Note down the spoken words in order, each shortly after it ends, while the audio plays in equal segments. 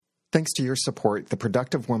Thanks to your support, The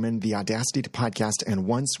Productive Woman, The Audacity to Podcast, and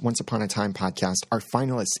Once Upon a Time podcast are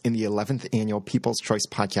finalists in the 11th Annual People's Choice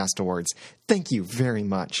Podcast Awards. Thank you very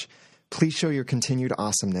much. Please show your continued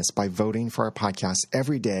awesomeness by voting for our podcast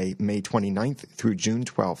every day, May 29th through June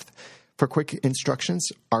 12th. For quick instructions,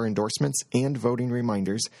 our endorsements, and voting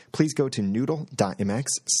reminders, please go to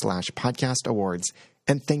noodle.mx/podcast awards.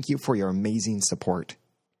 And thank you for your amazing support.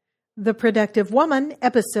 The Productive Woman,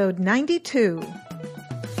 Episode 92.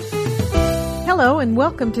 Hello and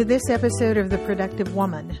welcome to this episode of The Productive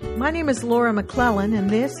Woman. My name is Laura McClellan and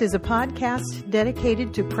this is a podcast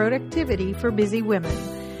dedicated to productivity for busy women.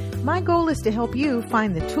 My goal is to help you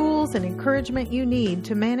find the tools and encouragement you need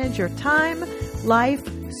to manage your time, life,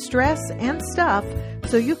 stress, and stuff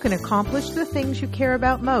so you can accomplish the things you care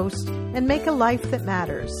about most and make a life that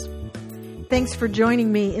matters. Thanks for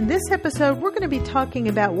joining me. In this episode, we're going to be talking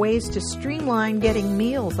about ways to streamline getting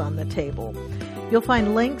meals on the table. You'll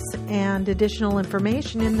find links and additional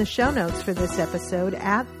information in the show notes for this episode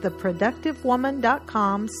at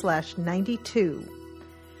theproductivewoman.com/92.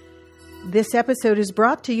 This episode is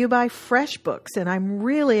brought to you by FreshBooks, and I'm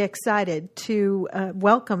really excited to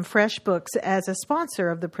welcome FreshBooks as a sponsor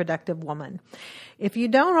of The Productive Woman. If you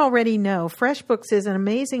don't already know, FreshBooks is an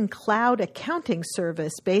amazing cloud accounting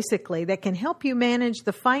service, basically, that can help you manage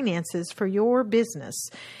the finances for your business.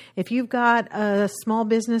 If you've got a small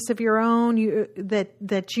business of your own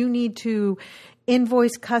that you need to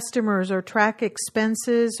invoice customers or track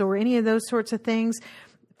expenses or any of those sorts of things,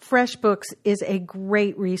 FreshBooks is a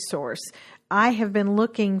great resource. I have been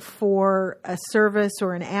looking for a service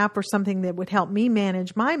or an app or something that would help me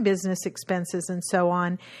manage my business expenses and so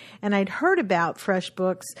on. And I'd heard about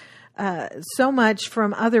FreshBooks so much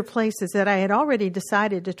from other places that I had already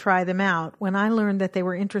decided to try them out when I learned that they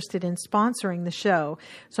were interested in sponsoring the show.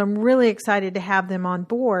 So I'm really excited to have them on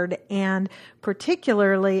board, and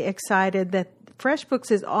particularly excited that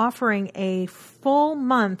FreshBooks is offering a full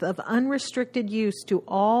month of unrestricted use to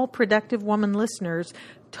all Productive Woman listeners,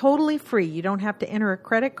 totally free. You don't have to enter a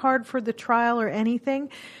credit card for the trial or anything.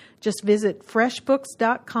 Just visit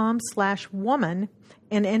freshbooks.com/woman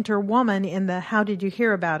and enter woman in the How Did You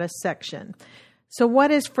Hear About Us section. So what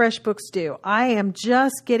does FreshBooks do? I am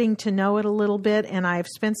just getting to know it a little bit, and I've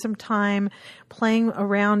spent some time playing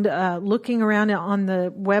around, looking around on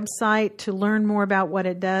the website to learn more about what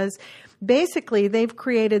it does. Basically, they've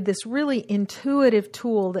created this really intuitive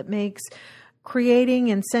tool that makes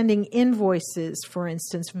creating and sending invoices, for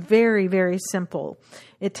instance, very, very simple.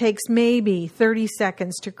 It takes maybe 30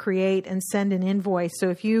 seconds to create and send an invoice. So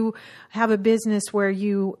if you have a business where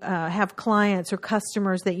you have clients or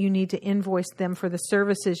customers that you need to invoice them for the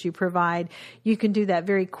services you provide, you can do that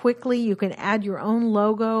very quickly. You can add your own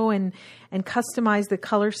logo and customize the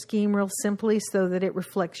color scheme real simply so that it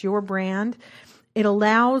reflects your brand. It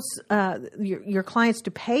allows your clients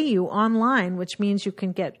to pay you online, which means you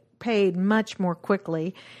can get paid much more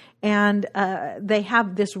quickly. And they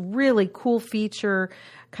have this really cool feature,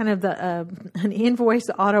 kind of an invoice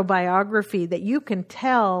autobiography, that you can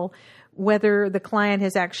tell whether the client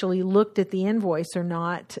has actually looked at the invoice or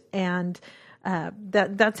not. And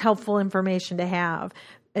that's helpful information to have.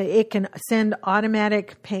 It can send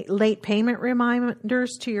automatic late payment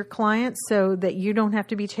reminders to your clients so that you don't have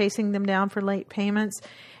to be chasing them down for late payments,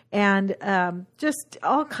 and just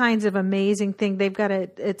all kinds of amazing things. They've got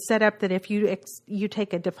it set up that if you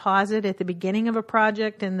take a deposit at the beginning of a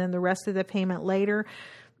project and then the rest of the payment later,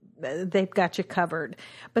 they've got you covered.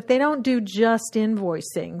 But they don't do just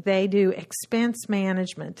invoicing. They do expense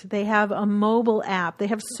management. They have a mobile app. They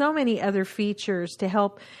have so many other features to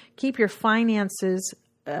help keep your finances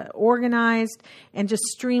organized and just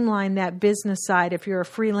streamline that business side if you're a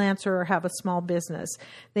freelancer or have a small business.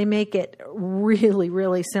 They make it really,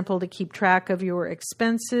 really simple to keep track of your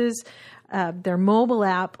expenses. Their mobile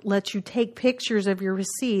app lets you take pictures of your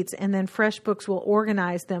receipts, and then FreshBooks will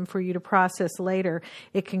organize them for you to process later.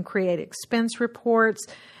 It can create expense reports,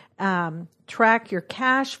 track your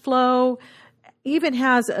cash flow, even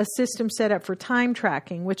has a system set up for time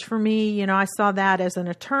tracking, which for me, I saw that as an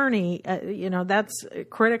attorney, that's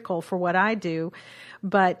critical for what I do.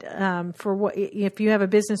 But if you have a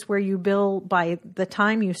business where you bill by the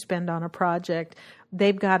time you spend on a project,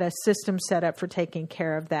 they've got a system set up for taking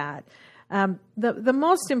care of that. The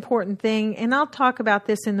most important thing, and I'll talk about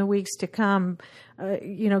this in the weeks to come,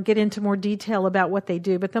 get into more detail about what they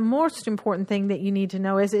do, but the most important thing that you need to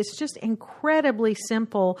know is it's just incredibly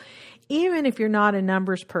simple, even if you're not a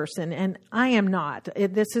numbers person, and I am not.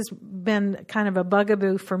 This has been kind of a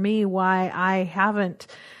bugaboo for me why I haven't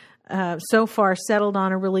so far settled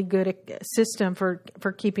on a really good system for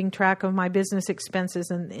keeping track of my business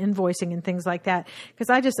expenses and invoicing and things like that. Because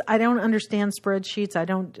I don't understand spreadsheets.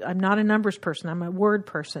 I'm not a numbers person. I'm a word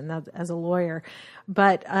person as a lawyer.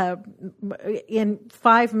 But in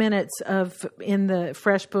 5 minutes in the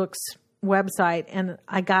FreshBooks website, and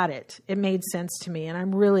I got it. It made sense to me, and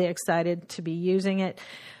I'm really excited to be using it.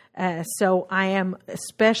 So I am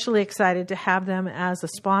especially excited to have them as a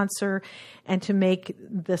sponsor and to make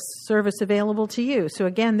this service available to you. So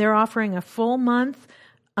again, they're offering a full month,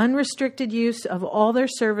 unrestricted use of all their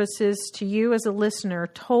services to you as a listener,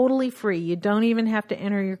 totally free. You don't even have to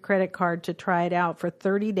enter your credit card to try it out for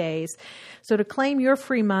 30 days. So to claim your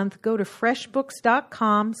free month, go to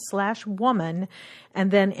freshbooks.com/woman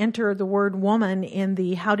and then enter the word woman in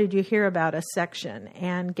the How Did You Hear About Us section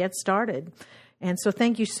and get started. And so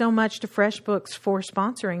thank you so much to FreshBooks for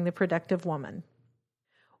sponsoring The Productive Woman.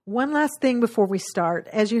 One last thing before we start.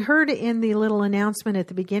 As you heard in the little announcement at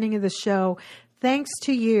the beginning of the show, thanks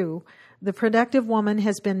to you, The Productive Woman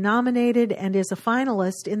has been nominated and is a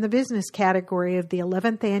finalist in the business category of the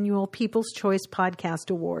 11th Annual People's Choice Podcast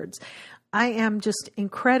Awards. I am just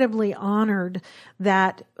incredibly honored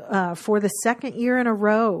that for the second year in a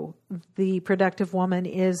row, The Productive Woman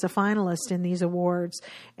is a finalist in these awards.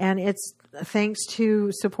 And it's thanks to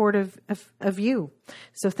support of you.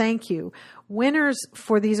 So thank you. Winners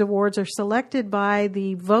for these awards are selected by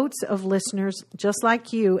the votes of listeners just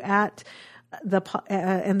like you and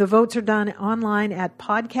the votes are done online at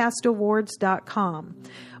podcastawards.com.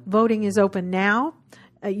 Voting is open now.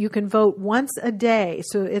 You can vote once a day.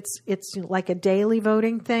 So it's like a daily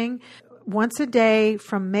voting thing. Once a day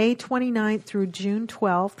from May 29th through June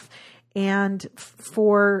 12th. And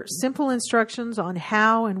for simple instructions on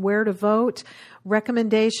how and where to vote,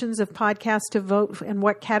 recommendations of podcasts to vote and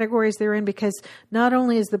what categories they're in, because not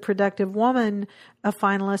only is The Productive Woman a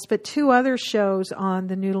finalist, but 2 other shows on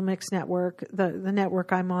the Noodle Mix Network, the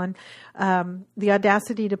network I'm on, the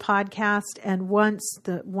Audacity to Podcast and Once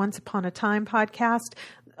Upon a Time podcast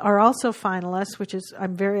are also finalists, which is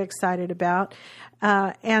I'm very excited about.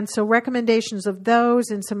 And so recommendations of those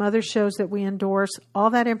and some other shows that we endorse, all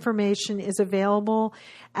that information is available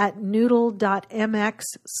at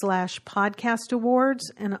noodle.mx/podcast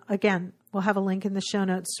awards. And again, we'll have a link in the show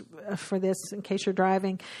notes for this in case you're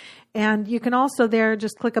driving. And you can also there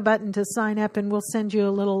just click a button to sign up, and we'll send you a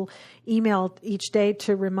little email each day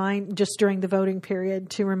to remind, just during the voting period,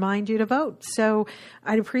 to remind you to vote. So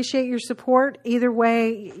I'd appreciate your support. Either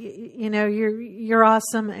way, you're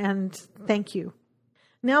awesome, and thank you.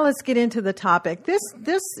 Now let's get into the topic.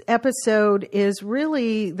 This episode is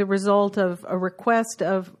really the result of a request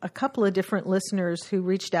of a couple of different listeners who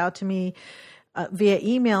reached out to me via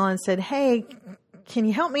email and said, "Hey, can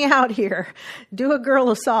you help me out here? Do a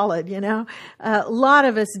girl a solid, A lot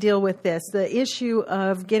of us deal with this, the issue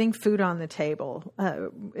of getting food on the table.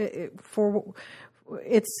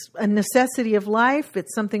 It's a necessity of life.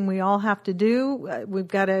 It's something we all have to do. We've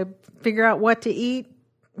got to figure out what to eat,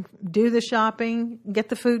 do the shopping, get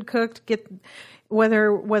the food cooked,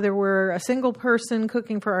 whether we're a single person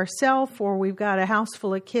cooking for ourselves or we've got a house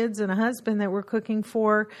full of kids and a husband that we're cooking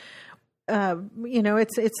for.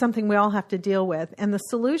 It's something we all have to deal with. And the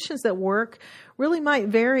solutions that work really might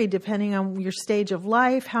vary depending on your stage of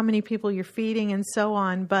life, how many people you're feeding, and so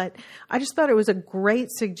on. But I just thought it was a great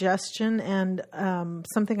suggestion and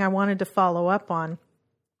something I wanted to follow up on.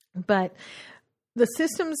 But the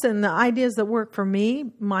systems and the ideas that work for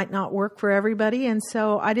me might not work for everybody. And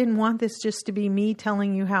so I didn't want this just to be me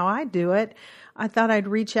telling you how I do it. I thought I'd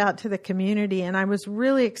reach out to the community, and I was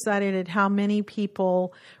really excited at how many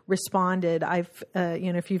people responded.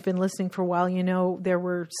 If you've been listening for a while, there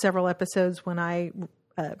were several episodes when I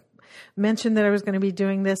mentioned that I was going to be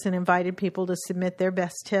doing this and invited people to submit their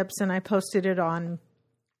best tips, and I posted it on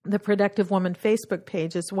the Productive Woman Facebook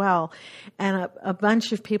page as well. And a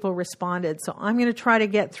bunch of people responded. So I'm going to try to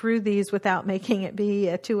get through these without making it be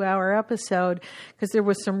a 2-hour episode, because there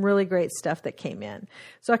was some really great stuff that came in.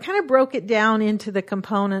 So I kind of broke it down into the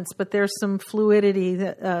components, but there's some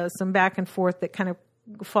fluidity, some back and forth that kind of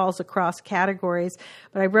falls across categories.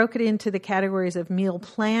 But I broke it into the categories of meal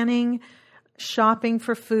planning, shopping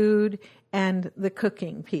for food, and the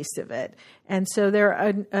cooking piece of it. And so there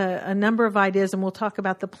are a number of ideas, and we'll talk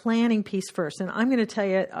about the planning piece first. And I'm going to tell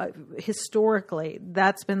you, historically,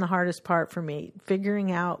 that's been the hardest part for me,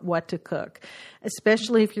 figuring out what to cook,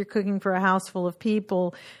 especially if you're cooking for a house full of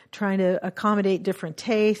people, trying to accommodate different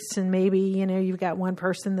tastes. And maybe, you've got one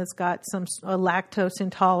person that's got a lactose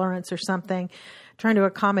intolerance or something, trying to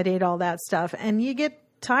accommodate all that stuff. And you get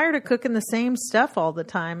tired of cooking the same stuff all the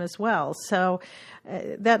time as well. So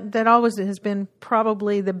that always has been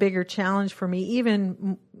probably the bigger challenge for me,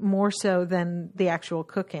 even more so than the actual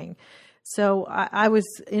cooking. So I was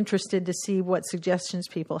interested to see what suggestions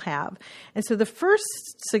people have. And so the first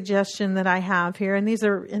suggestion that I have here, and these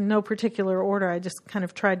are in no particular order, I just kind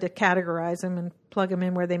of tried to categorize them and plug them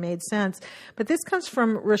in where they made sense. But this comes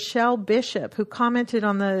from Rochelle Bishop, who commented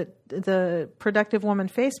on the Productive Woman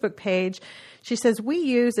Facebook page. She says, we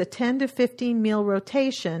use a 10 to 15 meal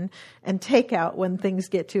rotation and takeout when things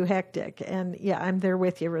get too hectic. And yeah, I'm there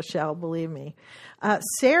with you, Rochelle, believe me.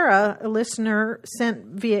 Sarah, a listener, sent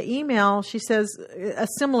via email, she says a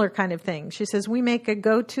similar kind of thing. She says, we make a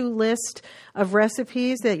go-to list of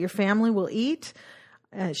recipes that your family will eat.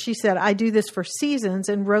 She said, I do this for seasons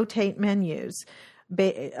and rotate menus.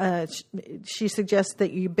 She suggests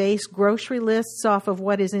that you base grocery lists off of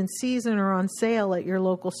what is in season or on sale at your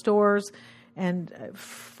local stores. And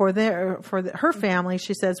for her family,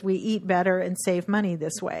 she says, we eat better and save money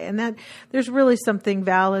this way. And that there's really something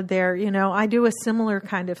valid there. You know, I do a similar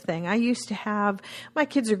kind of thing. I used to have, my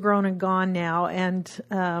kids are grown and gone now. And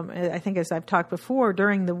I think as I've talked before,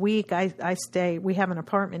 during the week, we have an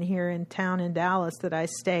apartment here in town in Dallas that I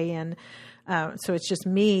stay in. So it's just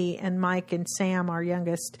me and Mike and Sam, our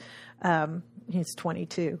youngest. He's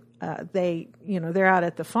 22. They're out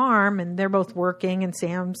at the farm and they're both working, and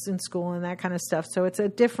Sam's in school and that kind of stuff. So it's a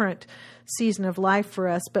different season of life for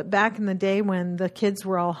us. But back in the day when the kids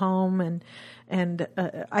were all home and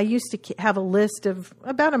I used to have a list of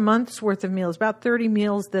about a month's worth of meals, about 30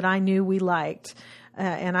 meals that I knew we liked.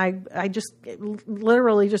 And I just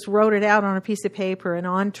literally just wrote it out on a piece of paper, an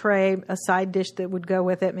entree, a side dish that would go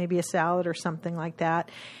with it, maybe a salad or something like that.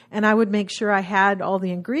 And I would make sure I had all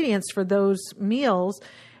the ingredients for those meals.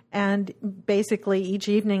 And basically each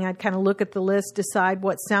evening I'd kind of look at the list, decide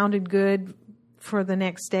what sounded good for the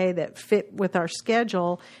next day that fit with our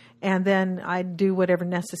schedule. And then I'd do whatever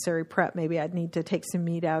necessary prep. Maybe I'd need to take some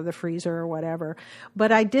meat out of the freezer or whatever.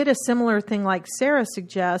 But I did a similar thing like Sarah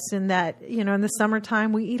suggests, in that, you know, in the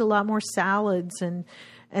summertime we eat a lot more salads and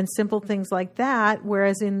simple things like that,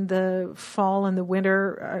 whereas in the fall and the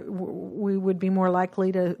winter we would be more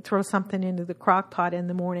likely to throw something into the crock pot in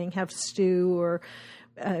the morning, have stew or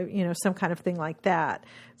some kind of thing like that.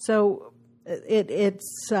 So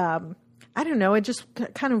it's I don't know, it just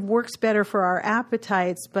kind of works better for our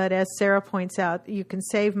appetites. But as Sarah points out, you can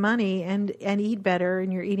save money and eat better,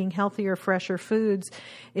 and you're eating healthier, fresher foods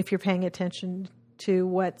if you're paying attention to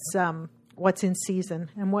what's in season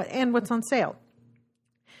and what's on sale.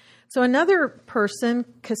 So another person,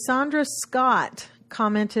 Cassandra Scott,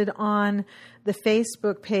 commented on the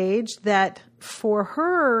Facebook page that for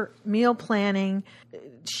her meal planning,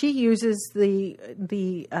 she uses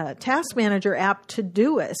the Task Manager app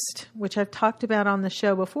Todoist, which I've talked about on the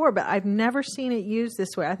show before, but I've never seen it used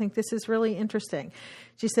this way. I think this is really interesting.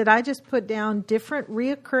 She said, I just put down different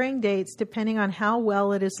reoccurring dates depending on how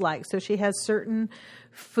well it is liked. So she has certain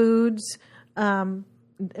foods,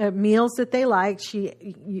 meals that they like.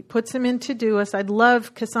 She puts them in Todoist. I'd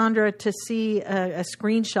love, Cassandra, to see a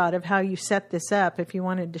screenshot of how you set this up. If you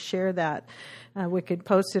wanted to share that, we could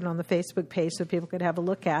post it on the Facebook page so people could have a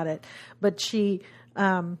look at it. But she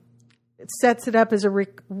sets it up as a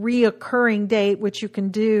reoccurring date, which you can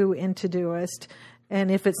do in Todoist.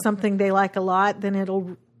 And if it's something they like a lot, then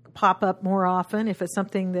it'll pop up more often. If it's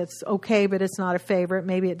something that's okay, but it's not a favorite,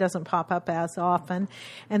 maybe it doesn't pop up as often.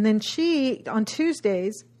 And then she, on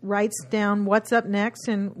Tuesdays, writes down what's up next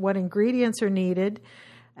and what ingredients are needed.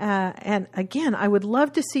 And again, I would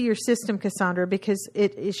love to see your system, Cassandra, because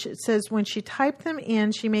it says when she typed them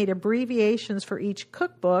in, she made abbreviations for each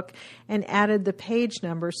cookbook and added the page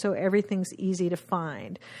number so everything's easy to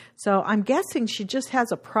find. So I'm guessing she just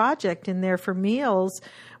has a project in there for meals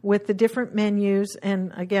with the different menus,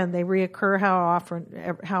 and again, they reoccur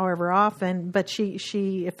however often. But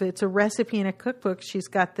she if it's a recipe in a cookbook, she's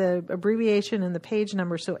got the abbreviation and the page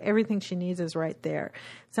number, so everything she needs is right there.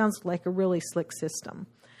 Sounds like a really slick system.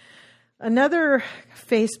 Another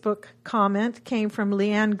Facebook comment came from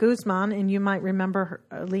Leanne Guzman, and you might remember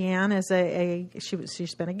Leanne as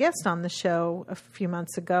she's been a guest on the show a few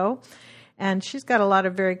months ago. And she's got a lot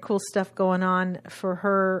of very cool stuff going on for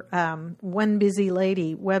her One Busy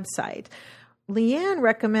Lady website. Leanne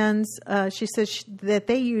recommends, she says that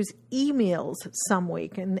they use emails some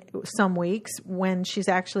weeks when she's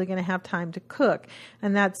actually going to have time to cook.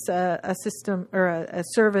 And that's a system or a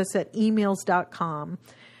service at emails.com.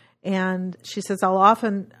 And she says, I'll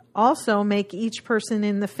often also make each person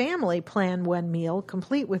in the family plan one meal,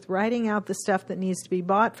 complete with writing out the stuff that needs to be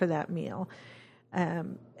bought for that meal.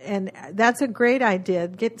 And that's a great idea.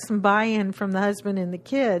 Get some buy-in from the husband and the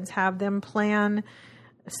kids. Have them plan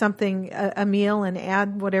something, a meal, and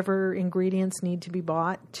add whatever ingredients need to be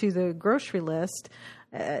bought to the grocery list.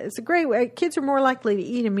 It's a great way. Kids are more likely to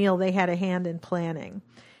eat a meal they had a hand in planning.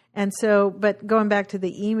 And so, but going back to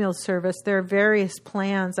the email service, there are various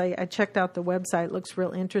plans. I checked out the website. It looks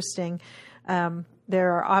real interesting.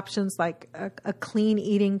 There are options like a clean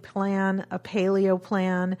eating plan, a paleo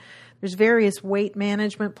plan. There's various weight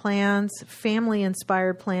management plans,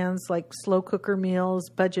 family-inspired plans like slow cooker meals,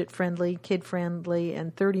 budget-friendly, kid-friendly,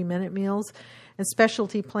 and 30-minute meals, and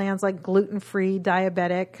specialty plans like gluten-free,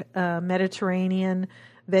 diabetic, Mediterranean,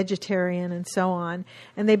 vegetarian, and so on.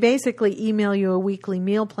 And they basically email you a weekly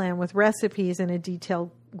meal plan with recipes and a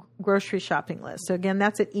detailed grocery shopping list. So again,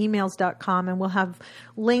 that's at emails.com, and we'll have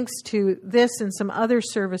links to this and some other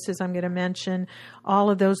services I'm going to mention. All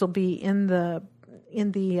of those will be in the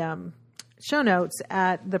show notes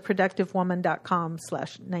at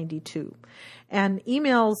theproductivewoman.com/92. And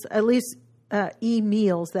emails, at least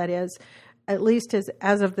e-meals, that is, at least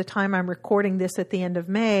as of the time I'm recording this at the end of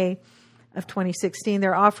May of 2016,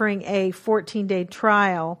 they're offering a 14-day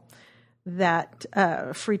trial, that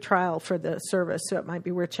free trial for the service. So it might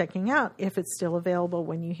be worth checking out if it's still available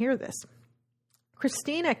when you hear this.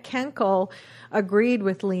 Christina Kenkel agreed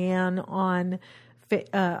with Leanne on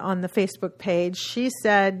the Facebook page. She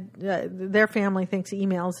said their family thinks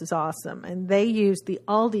emails is awesome, and they use the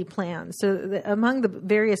Aldi plan. So among the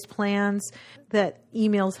various plans that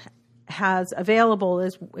emails has available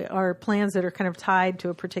are plans that are kind of tied to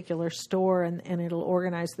a particular store, and it'll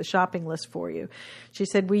organize the shopping list for you. She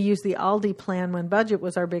said, we used the Aldi plan when budget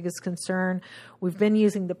was our biggest concern. We've been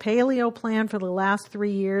using the paleo plan for the last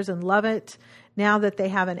 3 years and love it. Now that they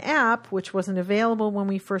have an app, which wasn't available when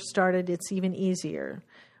we first started, it's even easier.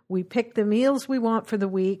 We pick the meals we want for the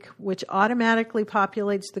week, which automatically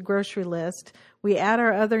populates the grocery list. We add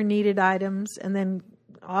our other needed items, and then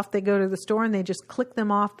off they go to the store, and they just click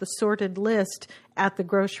them off the sorted list at the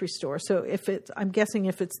grocery store. So I'm guessing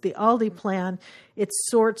if it's the Aldi plan, it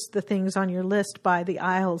sorts the things on your list by the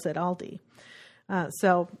aisles at Aldi.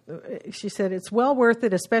 So she said it's well worth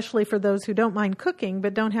it, especially for those who don't mind cooking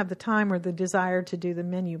but don't have the time or the desire to do the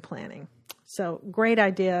menu planning. So great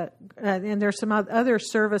idea. And there's some other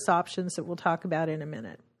service options that we'll talk about in a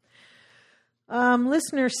minute.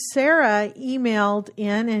 Listener Sarah emailed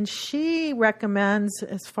in, and she recommends,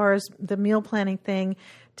 as far as the meal planning thing,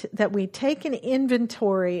 that we take an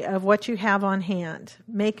inventory of what you have on hand,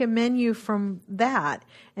 make a menu from that,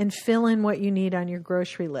 and fill in what you need on your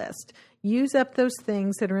grocery list. Use up those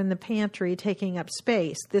things that are in the pantry taking up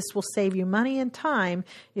space. This will save you money and time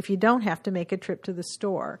if you don't have to make a trip to the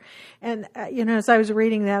store. And, as I was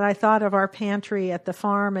reading that, I thought of our pantry at the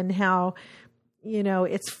farm and how,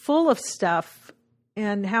 it's full of stuff,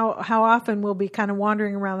 and how often we'll be kind of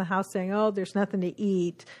wandering around the house saying, oh, there's nothing to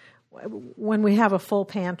eat, when we have a full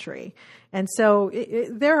pantry. And so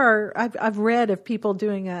I've read of people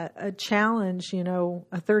doing a challenge, a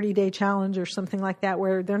 30-day challenge or something like that,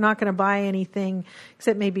 where they're not going to buy anything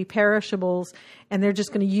except maybe perishables, and they're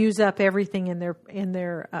just going to use up everything in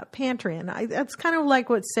their pantry. And that's kind of like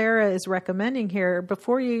what Sarah is recommending here.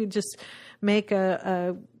 Before you just make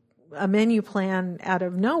a menu plan out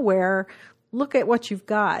of nowhere, look at what you've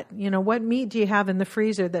got. What meat do you have in the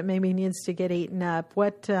freezer that maybe needs to get eaten up?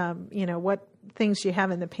 What things you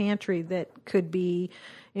have in the pantry that could be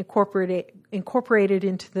incorporated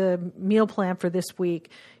into the meal plan for this week?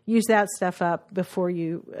 Use that stuff up before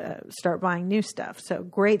you start buying new stuff. So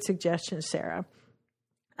great suggestion, Sarah.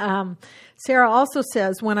 Sarah also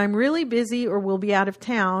says, when I'm really busy or will be out of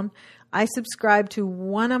town, I subscribe to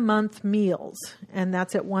One-A-Month Meals, and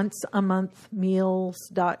that's at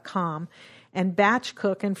onceamonthmeals.com, and batch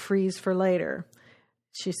cook and freeze for later.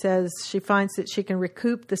 She says she finds that she can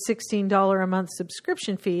recoup the $16 a month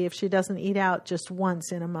subscription fee if she doesn't eat out just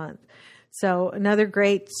once in a month. So another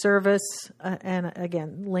great service, and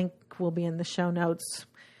again, link will be in the show notes,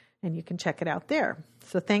 and you can check it out there.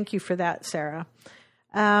 So thank you for that, Sarah.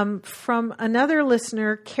 From another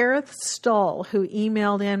listener, Kareth Stoll, who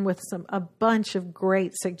emailed in with a bunch of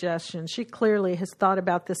great suggestions. She clearly has thought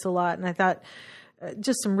about this a lot, and I thought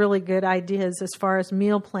just some really good ideas as far as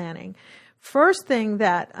meal planning. First thing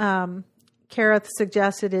that Kareth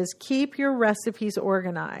suggested is keep your recipes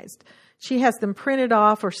organized. She has them printed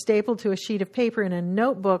off or stapled to a sheet of paper in a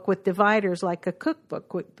notebook with dividers like a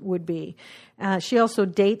cookbook would be. She also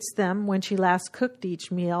dates them when she last cooked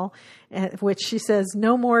each meal, which she says,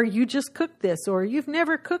 no more, you just cooked this, or you've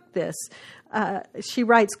never cooked this. She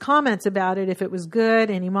writes comments about it if it was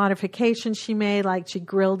good, any modifications she made, like she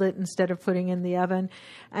grilled it instead of putting it in the oven.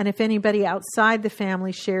 And if anybody outside the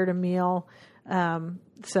family shared a meal,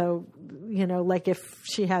 so, like if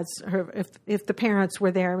she has if the parents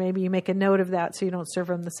were there, maybe you make a note of that so you don't serve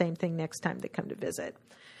them the same thing next time they come to visit.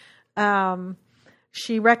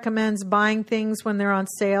 She recommends buying things when they're on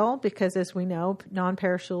sale because, as we know,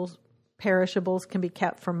 perishables can be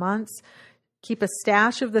kept for months. Keep a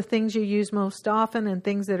stash of the things you use most often and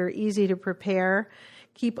things that are easy to prepare.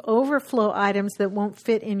 Keep overflow items that won't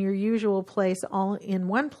fit in your usual place all in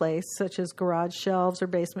one place, such as garage shelves or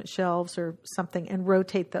basement shelves or something, and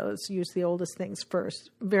rotate those. Use the oldest things first.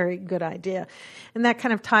 Very good idea. And that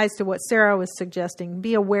kind of ties to what Sarah was suggesting.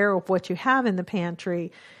 Be aware of what you have in the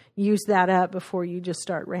pantry. Use that up before you just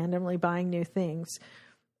start randomly buying new things.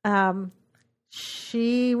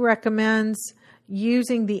 She recommends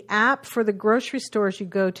using the app for the grocery stores you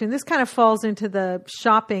go to. And this kind of falls into the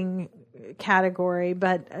shopping category,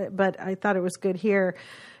 but I thought it was good here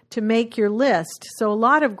to make your list. So a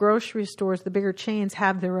lot of grocery stores, the bigger chains,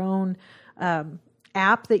 have their own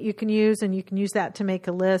app that you can use, and you can use that to make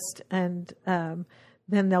a list, and then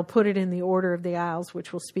they'll put it in the order of the aisles,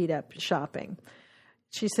 which will speed up shopping.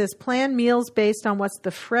 She says, plan meals based on what's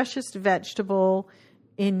the freshest vegetable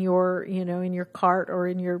in your cart or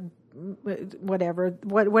in your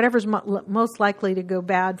whatever's most likely to go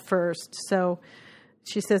bad first. So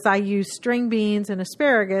she says, I use string beans and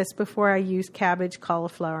asparagus before I use cabbage,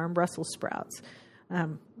 cauliflower, and Brussels sprouts.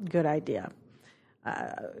 Good idea.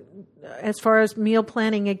 As far as meal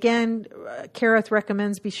planning, again, Kareth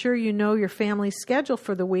recommends be sure you know your family's schedule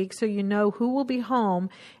for the week so you know who will be home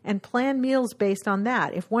and plan meals based on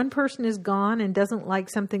that. If one person is gone and doesn't like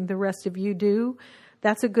something the rest of you do,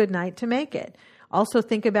 that's a good night to make it. Also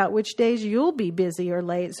think about which days you'll be busy or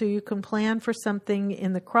late so you can plan for something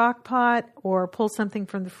in the crock pot or pull something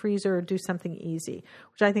from the freezer or do something easy,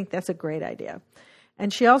 which I think that's a great idea.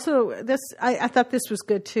 And she also, I thought this was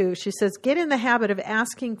good too. She says, get in the habit of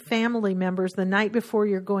asking family members the night before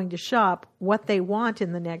you're going to shop what they want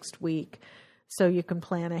in the next week so you can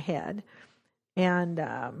plan ahead.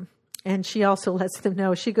 And she also lets them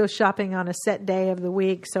know she goes shopping on a set day of the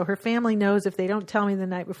week. So her family knows if they don't tell me the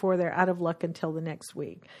night before, they're out of luck until the next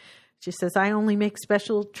week. She says, I only make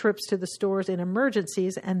special trips to the stores in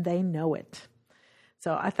emergencies, and they know it.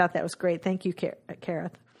 So I thought that was great. Thank you,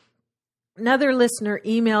 Kareth. Another listener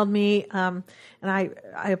emailed me, and I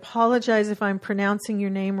apologize if I'm pronouncing your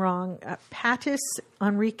name wrong, Patis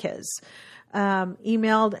Enriquez,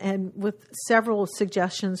 emailed and with several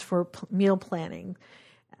suggestions for meal planning.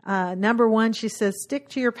 Number one, she says, stick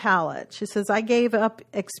to your palate. She says, I gave up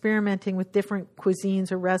experimenting with different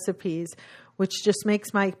cuisines or recipes, which just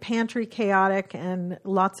makes my pantry chaotic and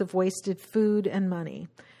lots of wasted food and money.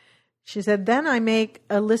 She said, then I make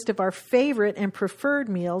a list of our favorite and preferred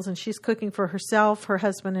meals, and she's cooking for herself, her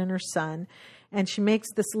husband, and her son. And she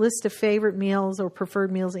makes this list of favorite meals or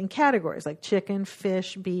preferred meals in categories like chicken,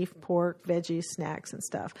 fish, beef, pork, veggies, snacks, and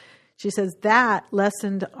stuff. She says that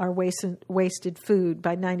lessened our wasted food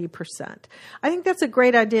by 90%. I think that's a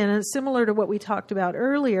great idea, and it's similar to what we talked about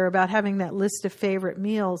earlier about having that list of favorite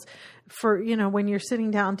meals for, when you're sitting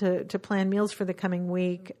down to plan meals for the coming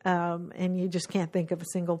week and you just can't think of a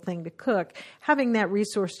single thing to cook. Having that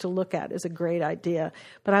resource to look at is a great idea.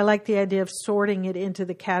 But I like the idea of sorting it into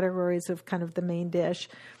the categories of kind of the main dish.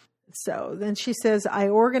 So then she says, I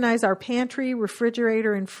organize our pantry,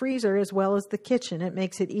 refrigerator, and freezer as well as the kitchen. It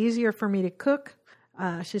makes it easier for me to cook.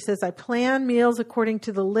 She says, I plan meals according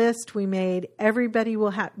to the list we made. Everybody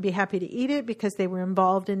will be happy to eat it because they were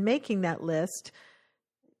involved in making that list.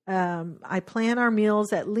 I plan our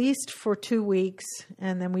meals at least for 2 weeks,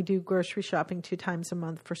 and then we do grocery shopping 2 times a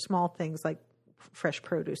month for small things like fresh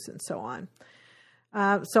produce and so on.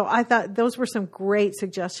 So I thought those were some great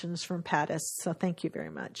suggestions from Pattis. So thank you very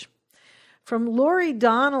much. From Lori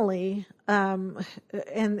Donnelly, and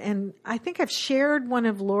I think I've shared one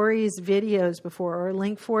of Lori's videos before, or a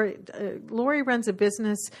link for it. Lori runs a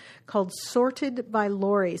business called Sorted by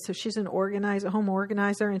Lori. So she's a home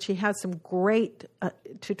organizer, and she has some great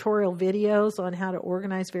tutorial videos on how to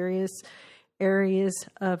organize various areas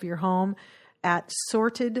of your home at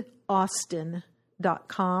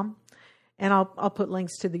sortedaustin.com. And I'll put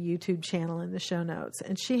links to the YouTube channel in the show notes.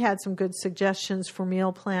 And she had some good suggestions for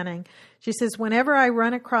meal planning. She says, whenever I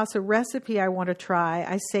run across a recipe I want to try,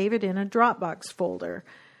 I save it in a Dropbox folder.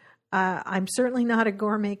 I'm certainly not a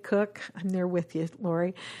gourmet cook. I'm there with you,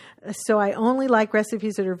 Lori. So I only like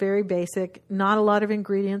recipes that are very basic, not a lot of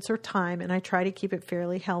ingredients or time, and I try to keep it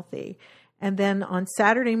fairly healthy. And then on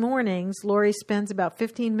Saturday mornings, Lori spends about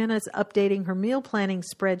 15 minutes updating her meal planning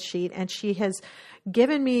spreadsheet, and she has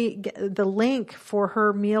given me the link for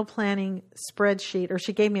her meal planning spreadsheet, or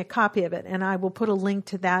she gave me a copy of it, and I will put a link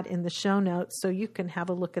to that in the show notes so you can have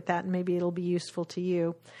a look at that, and maybe it'll be useful to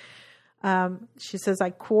you. She says, I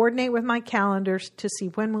coordinate with my calendars to see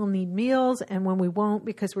when we'll need meals and when we won't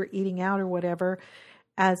because we're eating out or whatever.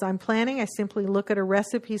 As I'm planning, I simply look at a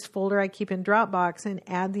recipes folder I keep in Dropbox and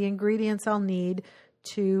add the ingredients I'll need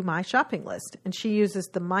to my shopping list. And she uses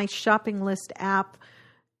the My Shopping List app,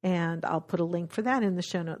 and I'll put a link for that in the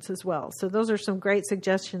show notes as well. So those are some great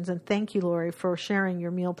suggestions, and thank you, Lori, for sharing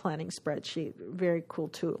your meal planning spreadsheet. Very cool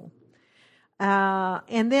tool.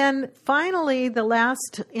 And then finally, the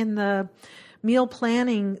last in the meal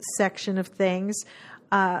planning section of things,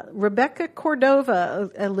 Rebecca Cordova,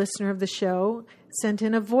 a listener of the show, sent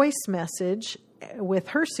in a voice message with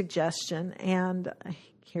her suggestion. And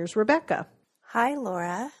here's Rebecca. Hi,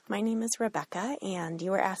 Laura. My name is Rebecca, and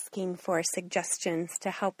you were asking for suggestions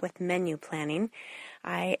to help with menu planning.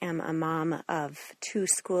 I am a mom of 2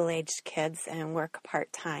 school-aged kids and work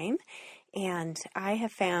part-time. And I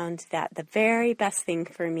have found that the very best thing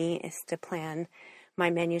for me is to plan my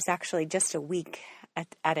menus actually just a week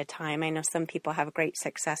at a time. I know some people have great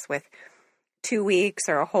success with 2 weeks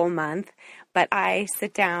or a whole month, but I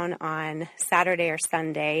sit down on Saturday or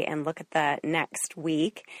Sunday and look at the next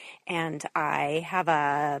week, and I have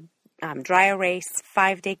a dry erase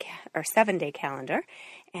 5-day or 7-day calendar,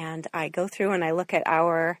 and I go through and I look at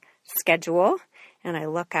our schedule, and I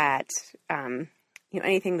look at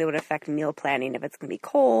anything that would affect meal planning. If it's going to be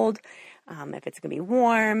cold, if it's going to be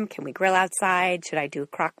warm, can we grill outside? Should I do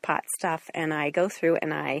crock pot stuff? And I go through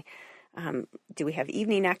and I do we have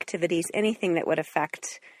evening activities? Anything that would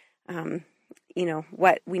affect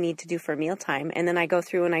what we need to do for mealtime. And then I go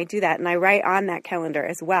through and I do that, and I write on that calendar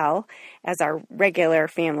as well as our regular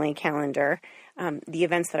family calendar the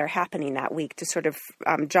events that are happening that week to sort of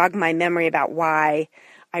jog my memory about why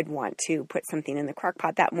I'd want to put something in the crock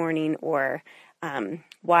pot that morning, or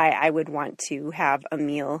why I would want to have a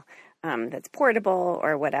meal that's portable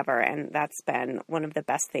or whatever. And that's been one of the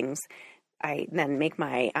best things. I then make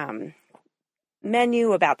my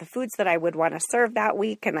menu about the foods that I would want to serve that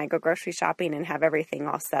week, and I go grocery shopping and have everything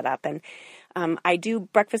all set up. And I do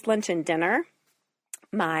breakfast, lunch, and dinner.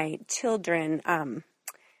 My children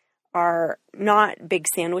are not big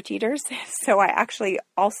sandwich eaters, so I actually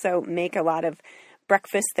also make a lot of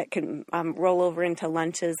breakfast that can roll over into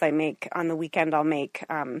lunches. On the weekend, I'll make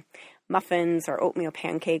muffins or oatmeal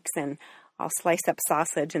pancakes, and I'll slice up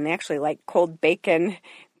sausage, and they actually like cold bacon,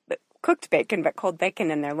 cooked bacon, but cold bacon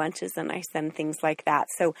in their lunches, and I send things like that.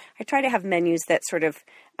 So I try to have menus that sort of,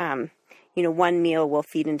 one meal will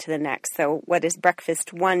feed into the next. So what is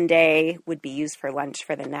breakfast one day would be used for lunch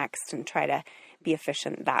for the next, and try to be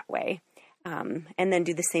efficient that way. And then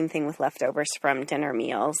do the same thing with leftovers from dinner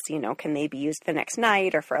meals. Can they be used the next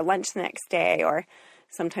night or for a lunch the next day? Or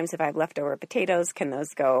sometimes if I have leftover potatoes, can those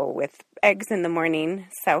go with eggs in the morning?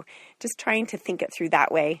 So just trying to think it through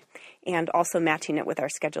that way, and also matching it with our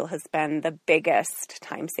schedule has been the biggest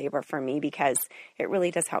time saver for me, because it really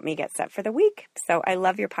does help me get set for the week. So I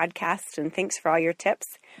love your podcast, and thanks for all your tips.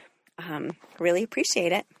 Really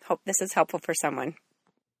appreciate it. Hope this is helpful for someone.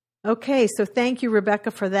 Okay, so thank you,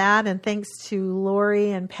 Rebecca, for that, and thanks to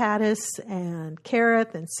Lori and Pattis and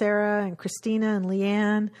Kareth and Sarah and Christina and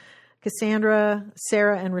Leanne, Cassandra,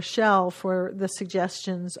 Sarah, and Rochelle for the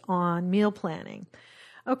suggestions on meal planning.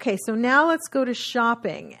 Okay, so now let's go to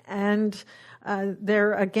shopping, and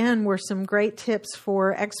there again were some great tips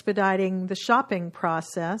for expediting the shopping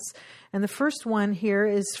process. And the first one here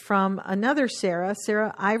is from another Sarah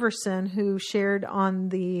Iverson, who shared on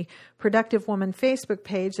the Productive Woman Facebook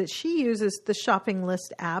page that she uses the shopping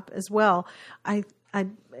list app as well.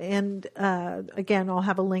 Again, I'll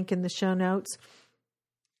have a link in the show notes.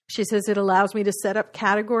 She says it allows me to set up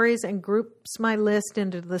categories and groups my list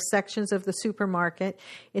into the sections of the supermarket.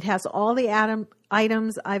 It has all the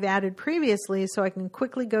items I've added previously, so I can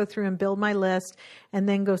quickly go through and build my list and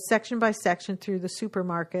then go section by section through the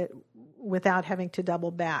supermarket without having to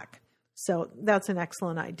double back. So that's an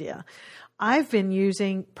excellent idea. I've been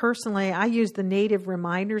using, personally, I use the Native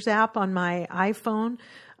Reminders app on my iPhone,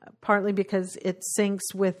 partly because it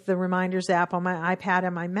syncs with the Reminders app on my iPad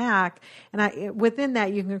and my Mac. And within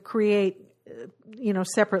that, you can create,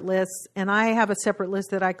 separate lists. And I have a separate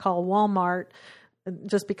list that I call Walmart,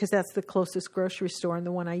 just because that's the closest grocery store and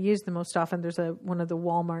the one I use the most often. There's one of the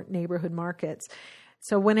Walmart neighborhood markets.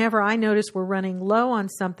 So whenever I notice we're running low on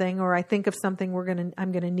something, or I think of something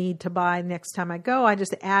I'm gonna need to buy next time I go, I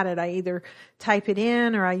just add it. I either type it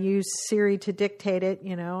in or I use Siri to dictate it.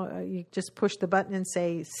 You just push the button and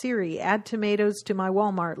say, Siri, add tomatoes to my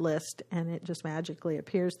Walmart list, and it just magically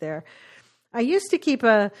appears there. I used to keep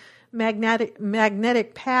a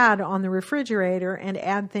magnetic pad on the refrigerator and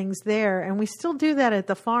add things there, and we still do that at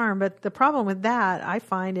the farm. But the problem with that, I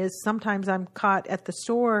find, is sometimes I'm caught at the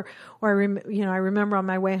store, or I remember on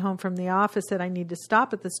my way home from the office that I need to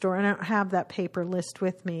stop at the store, and I don't have that paper list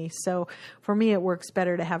with me. So for me, it works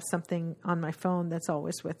better to have something on my phone that's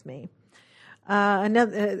always with me.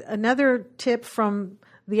 Another tip from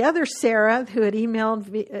the other Sarah, who had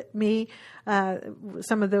emailed me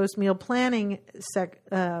some of those meal planning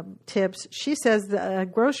tips, she says the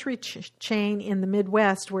grocery chain in the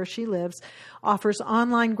Midwest where she lives offers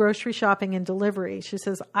online grocery shopping and delivery. She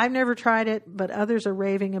says, I've never tried it, but others are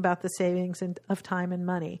raving about the savings of time and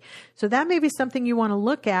money. So that may be something you want to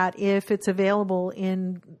look at if it's available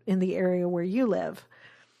in the area where you live.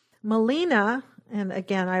 Melina, and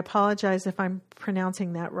again, I apologize if I'm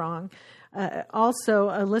pronouncing that wrong, also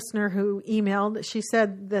a listener who emailed, she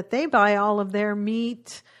said that they buy all of their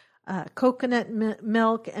meat, coconut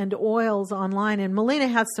milk, and oils online. And Melina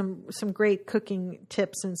has some great cooking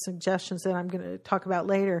tips and suggestions that I'm going to talk about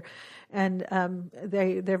later. And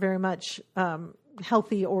they're very much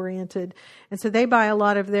healthy oriented, and so they buy a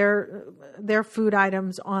lot of their food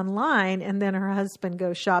items online, and then her husband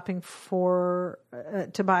goes shopping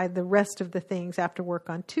to buy the rest of the things after work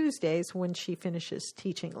on Tuesdays when she finishes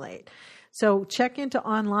teaching late. So check into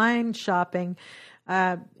online shopping.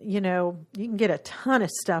 You can get a ton of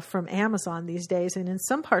stuff from Amazon these days, and in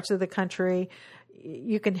some parts of the country,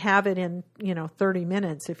 you can have it in 30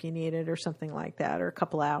 minutes if you need it, or something like that, or a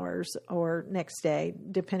couple hours, or next day,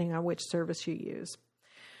 depending on which service you use.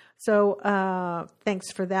 So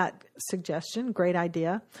thanks for that suggestion. Great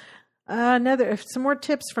idea. Some more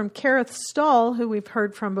tips from Kareth Stahl, who we've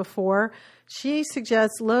heard from before. She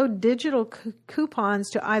suggests load digital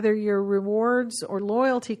coupons to either your rewards or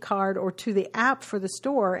loyalty card or to the app for the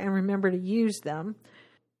store, and remember to use them.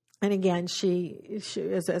 And again, she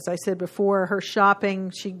as I said before, her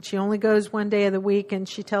shopping, she only goes one day of the week, and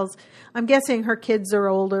she tells, I'm guessing her kids are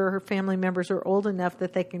older, her family members are old enough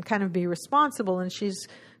that they can kind of be responsible, and she's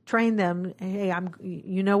trained them, hey,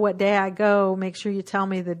 what day I go, make sure you tell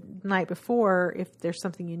me the night before if there's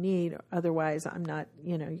something you need, otherwise I'm not,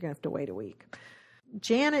 you're going to have to wait a week.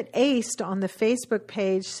 Janet Aced on the Facebook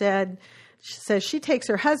page says she takes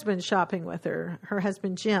her husband shopping with her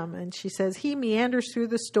husband Jim, and she says he meanders through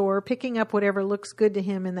the store, picking up whatever looks good to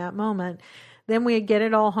him in that moment. Then we get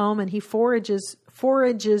it all home, and he forages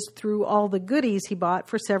through all the goodies he bought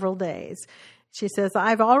for several days. She says,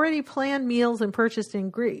 I've already planned meals and purchased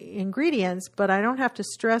ingredients, but I don't have to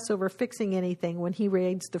stress over fixing anything when he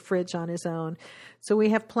raids the fridge on his own. So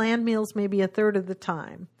we have planned meals maybe a third of the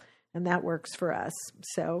time. And that works for us.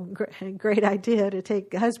 So great idea to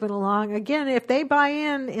take husband along. Again, if they buy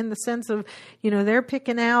in the sense of, they're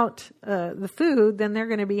picking out the food, then they're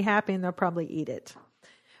going to be happy and they'll probably eat it.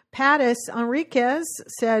 Pattis Enriquez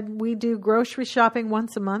said we do grocery shopping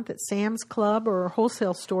once a month at Sam's Club or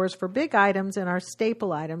wholesale stores for big items and our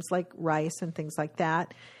staple items like rice and things like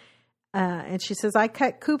that. And she says, I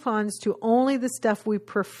cut coupons to only the stuff we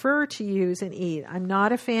prefer to use and eat. I'm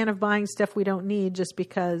not a fan of buying stuff we don't need just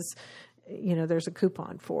because, there's a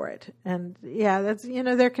coupon for it. And yeah, that's,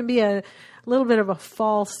 there can be a little bit of a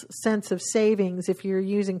false sense of savings if you're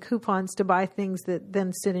using coupons to buy things that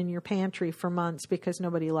then sit in your pantry for months because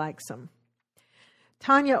nobody likes them.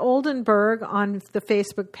 Tanya Oldenburg on the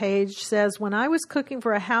Facebook page says, when I was cooking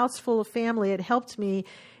for a house full of family, it helped me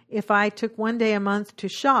if I took one day a month to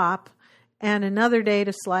shop and another day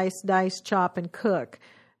to slice, dice, chop, and cook.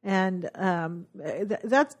 And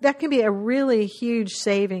that can be a really huge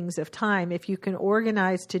savings of time if you can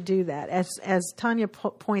organize to do that. As Tanya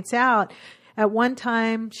points out, at one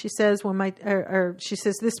time she says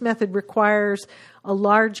this method requires a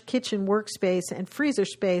large kitchen workspace and freezer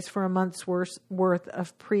space for a month's worth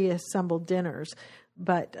of pre-assembled dinners.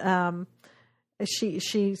 But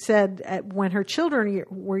she said when her children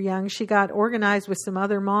were young, she got organized with some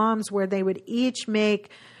other moms where they would each make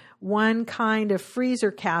one kind of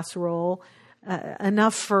freezer casserole,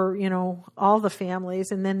 enough for, all the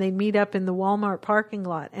families. And then they'd meet up in the Walmart parking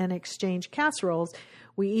lot and exchange casseroles.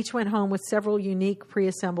 We each went home with several unique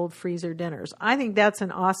pre-assembled freezer dinners. I think that's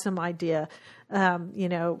an awesome idea. Kind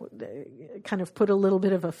of put a little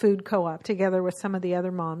bit of a food co-op together with some of the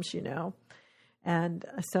other moms, And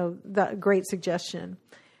so great suggestion.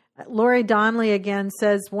 Lori Donnelly again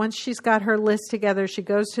says once she's got her list together, she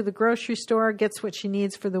goes to the grocery store, gets what she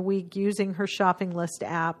needs for the week using her shopping list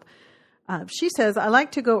app. She says, I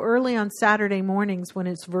like to go early on Saturday mornings when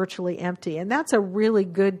it's virtually empty. And that's a really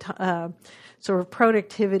good sort of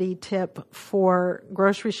productivity tip for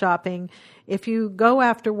grocery shopping. If you go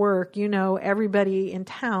after work, everybody in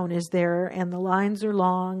town is there and the lines are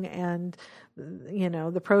long and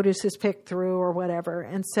the produce is picked through or whatever.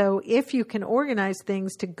 And so if you can organize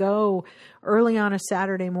things to go early on a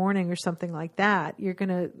Saturday morning or something like that, you're going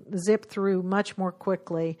to zip through much more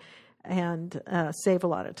quickly and save a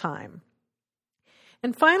lot of time.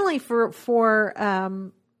 And finally, for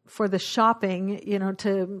the shopping,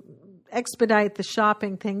 to expedite the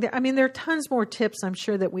shopping thing, there are tons more tips I'm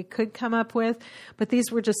sure that we could come up with, but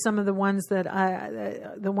these were just some of the ones that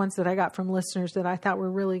I got from listeners that I thought were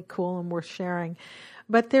really cool and worth sharing.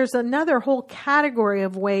 But there's another whole category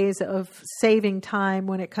of ways of saving time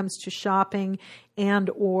when it comes to shopping and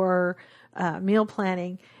or meal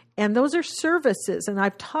planning. And those are services. And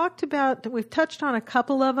we've touched on a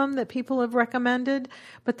couple of them that people have recommended,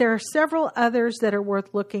 but there are several others that are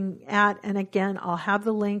worth looking at. And again, I'll have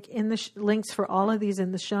the links for all of these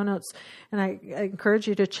in the show notes. And I encourage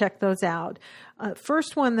you to check those out.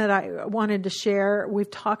 First one that I wanted to share,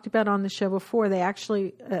 we've talked about on the show before. They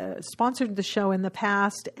actually sponsored the show in the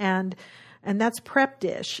past, and that's Prep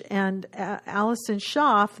Dish. And Allison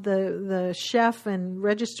Schaaf, the chef and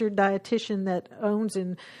registered dietitian that owns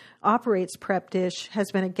and operates Prep Dish,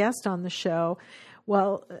 has been a guest on the show.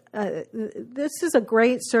 Well, this is a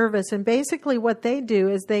great service. And basically what they do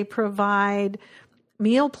is they provide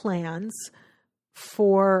meal plans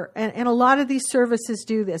and a lot of these services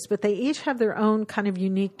do this, but they each have their own kind of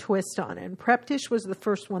unique twist on it. And Prep Dish was the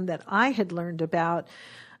first one that I had learned about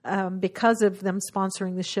because of them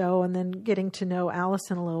sponsoring the show and then getting to know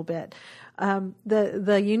Allison a little bit.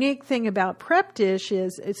 The unique thing about Prep Dish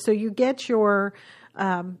is so you get your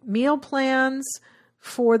meal plans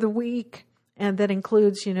for the week, and that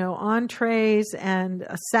includes, entrees and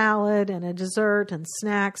a salad and a dessert and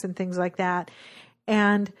snacks and things like that.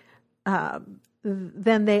 And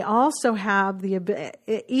then they also have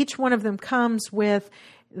each one of them comes with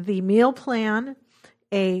the meal plan,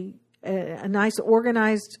 a nice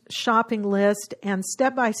organized shopping list, and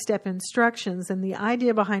step-by-step instructions. And the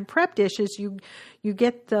idea behind Prep Dish is you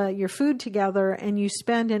get your food together and you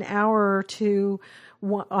spend an hour or two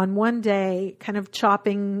on one day kind of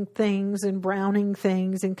chopping things and browning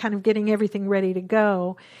things and kind of getting everything ready to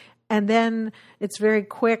go. And then it's very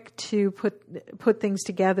quick to put things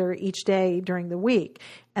together each day during the week.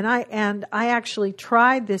 And I actually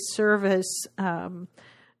tried this service in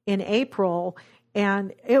April,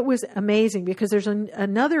 and it was amazing because there's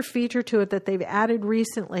another feature to it that they've added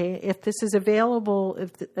recently. If this is available,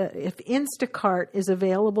 if Instacart is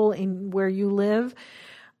available in where you live,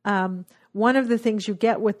 one of the things you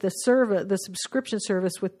get with the subscription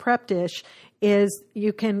service with Prep Dish is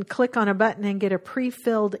you can click on a button and get a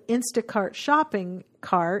pre-filled Instacart shopping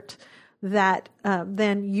cart that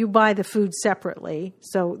then you buy the food separately.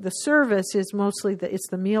 So the service is mostly it's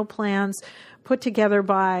the meal plans put together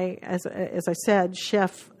by, as I said,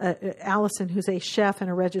 Chef Allison, who's a chef and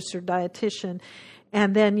a registered dietitian.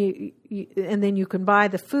 And then you can buy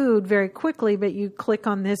the food very quickly, but you click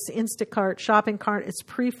on this Instacart shopping cart. It's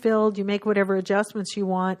pre-filled. You make whatever adjustments you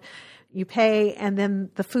want. You pay, and then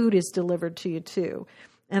the food is delivered to you too.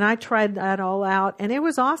 And I tried that all out, and it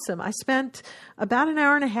was awesome. I spent about an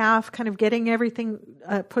hour and a half kind of getting everything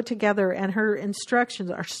put together, and her instructions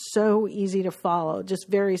are so easy to follow. Just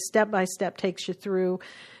very step-by-step takes you through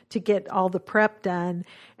to get all the prep done.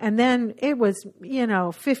 And then it was,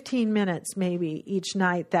 15 minutes maybe each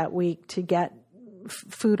night that week to get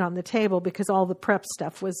food on the table because all the prep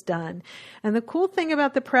stuff was done. And the cool thing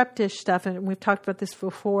about the Prep Dish stuff, and we've talked about this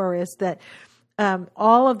before, is that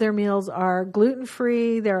all of their meals are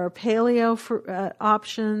gluten-free. There are paleo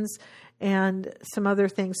options and some other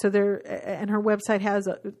things. So and her website has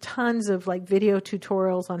tons of like video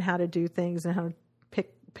tutorials on how to do things and how to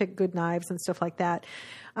pick good knives and stuff like that.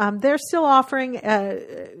 They're still offering,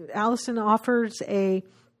 Allison offers a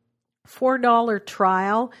 $4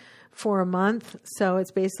 trial for a month. So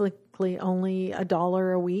it's basically only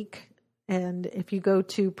 $1 a week. And if you go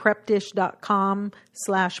to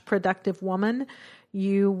prepdish.com/productivewoman,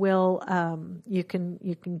 you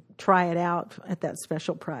can try it out at that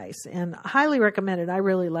special price, and highly recommend it. I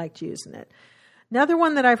really liked using it. Another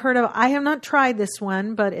one that I've heard of, I have not tried this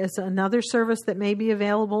one, but it's another service that may be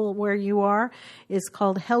available where you are, is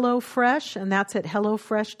called HelloFresh, and that's at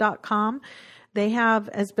hellofresh.com. They have,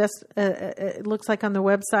 as best it looks like on the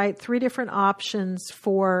website, 3 different options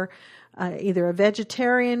for either a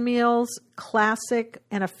vegetarian meals, classic,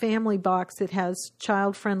 and a family box that has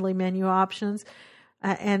child-friendly menu options.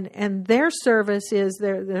 And their service is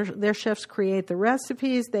their chefs create the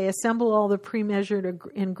recipes, they assemble all the pre-measured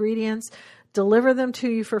ingredients, deliver them to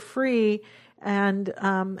you for free, and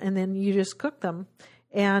then you just cook them.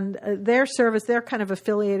 And their service, they're kind of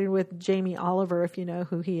affiliated with Jamie Oliver, if you know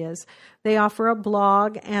who he is. They offer a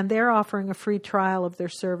blog, and they're offering a free trial of their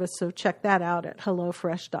service, so check that out at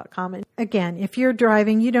hellofresh.com. And again, if you're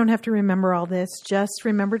driving, you don't have to remember all this. Just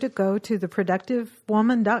remember to go to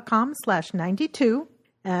theproductivewoman.com/92,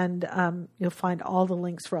 and you'll find all the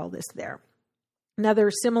links for all this there.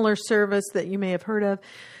 Another similar service that you may have heard of,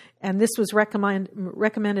 and this was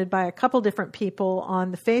recommended by a couple different people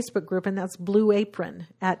on the Facebook group, and that's Blue Apron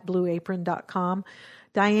at blueapron.com.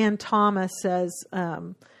 Diane Thomas says,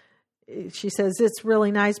 she says it's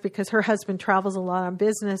really nice because her husband travels a lot on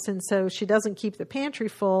business, and so she doesn't keep the pantry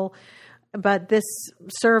full, but this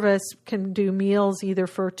service can do meals either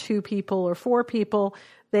for 2 people or 4 people.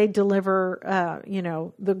 They deliver,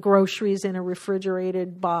 the groceries in a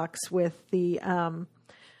refrigerated box with the,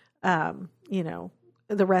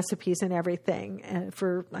 the recipes and everything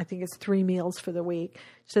for, I think it's 3 meals for the week.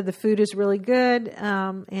 So the food is really good,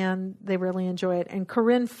 and they really enjoy it. And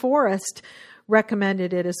Corinne Forrest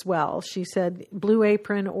recommended it as well. She said Blue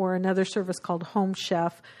Apron or another service called Home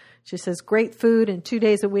Chef. She says, great food, and 2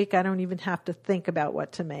 days a week, I don't even have to think about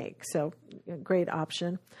what to make. So great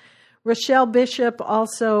option. Rochelle Bishop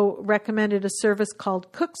also recommended a service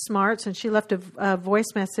called Cook Smarts, and she left a voice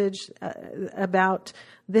message about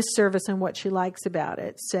this service and what she likes about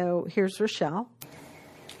it. So here's Rochelle.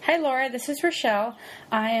 Hi, Laura. This is Rochelle.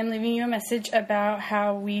 I am leaving you a message about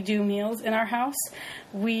how we do meals in our house.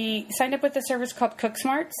 We signed up with a service called Cook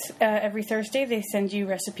Smarts. Every Thursday, they send you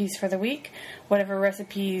recipes for the week. Whatever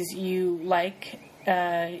recipes you like,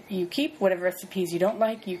 you keep. Whatever recipes you don't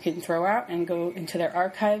like, you can throw out and go into their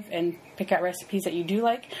archive and pick out recipes that you do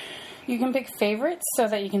like. You can pick favorites so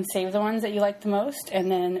that you can save the ones that you like the most, and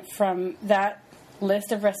then from that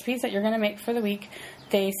list of recipes that you're going to make for the week,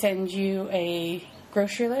 they send you a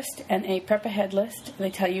grocery list and a prep ahead list.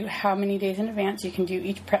 They tell you how many days in advance you can do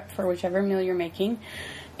each prep for whichever meal you're making.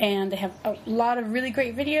 And they have a lot of really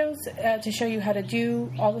great videos to show you how to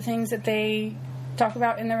do all the things that they talk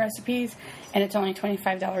about in the recipes, and it's only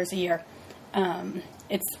 $25 a year.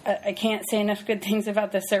 I can't say enough good things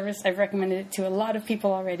about this service. I've recommended it to a lot of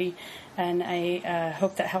people already, and I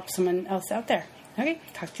hope that helps someone else out there. Okay,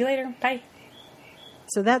 talk to you later. Bye.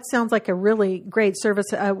 So that sounds like a really great service.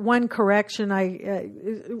 One correction,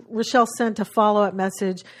 Rochelle sent a follow-up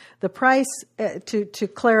message. The price, to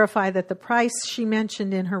clarify that the price she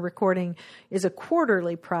mentioned in her recording is a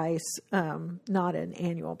quarterly price, not an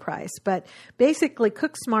annual price. But basically,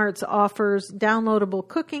 Cook Smarts offers downloadable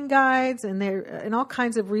cooking guides and all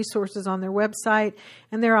kinds of resources on their website.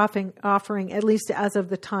 And they're offering, at least as of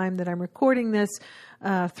the time that I'm recording this,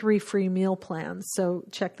 3 free meal plans. So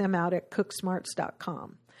check them out at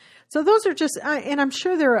cooksmarts.com. So those are just, and I'm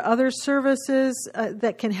sure there are other services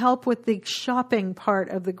that can help with the shopping part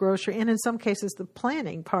of the grocery, and in some cases the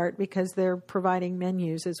planning part, because they're providing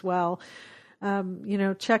menus as well.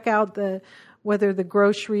 Check out whether the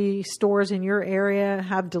grocery stores in your area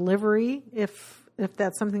have delivery. If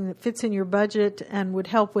that's something that fits in your budget and would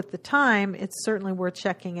help with the time, it's certainly worth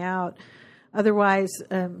checking out. Otherwise,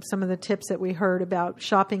 some of the tips that we heard about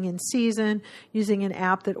shopping in season, using an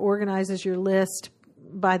app that organizes your list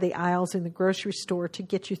by the aisles in the grocery store to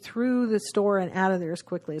get you through the store and out of there as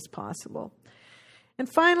quickly as possible. And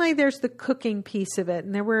finally, there's the cooking piece of it.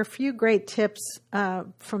 And there were a few great tips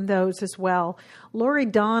from those as well. Lori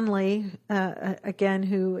Donnelly, again,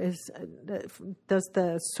 who does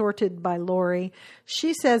the Sorted by Lori,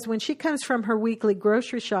 she says when she comes from her weekly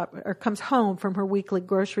grocery shop, or comes home from her weekly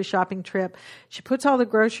grocery shopping trip, she puts all the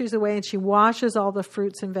groceries away and she washes all the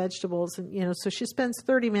fruits and vegetables. And, so she spends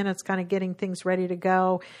 30 minutes kind of getting things ready to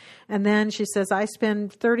go. And then she says, I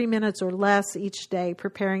spend 30 minutes or less each day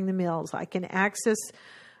preparing the meals. I can access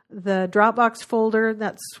the Dropbox folder,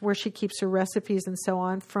 that's where she keeps her recipes and so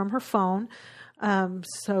on, from her phone.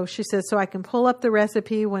 So she says, so I can pull up the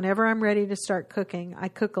recipe whenever I'm ready to start cooking. I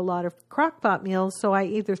cook a lot of crock-pot meals, so I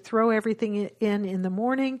either throw everything in the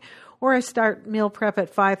morning, or I start meal prep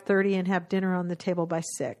at 5:30 and have dinner on the table by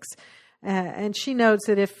 6. And she notes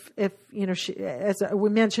that if she, as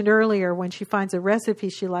we mentioned earlier, when she finds a recipe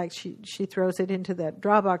she likes, she throws it into that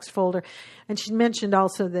Dropbox folder. And she mentioned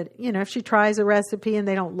also that, if she tries a recipe and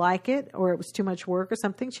they don't like it, or it was too much work or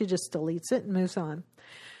something, she just deletes it and moves on.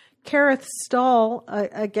 Kareth Stahl,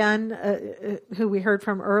 again, who we heard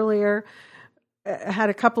from earlier, had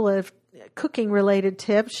a couple of cooking related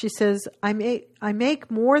tips. She says, I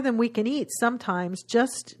make more than we can eat sometimes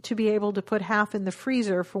just to be able to put half in the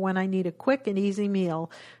freezer for when I need a quick and easy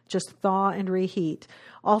meal, just thaw and reheat.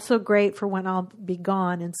 Also great for when I'll be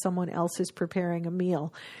gone and someone else is preparing a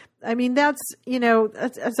meal. I mean, that's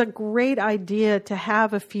a great idea to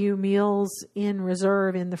have a few meals in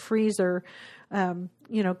reserve in the freezer.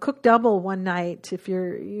 Cook double one night. If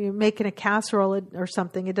you're making a casserole or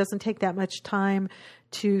something, it doesn't take that much time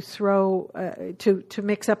to to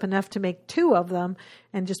mix up enough to make two of them,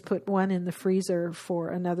 and just put one in the freezer for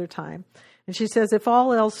another time. And she says, if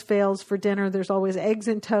all else fails for dinner, there's always eggs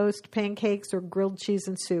and toast, pancakes, or grilled cheese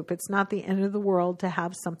and soup. It's not the end of the world to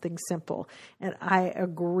have something simple. And I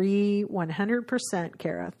agree 100%,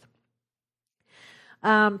 Kareth.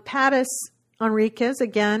 Pattis Enriquez,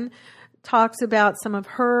 again, talks about some of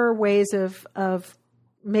her ways of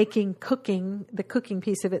making the cooking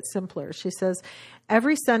piece of it simpler. She says,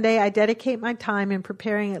 every Sunday I dedicate my time in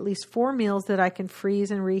preparing at least 4 meals that I can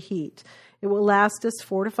freeze and reheat. It will last us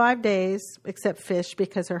 4 to 5 days, except fish,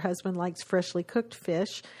 because her husband likes freshly cooked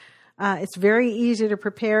fish. It's very easy to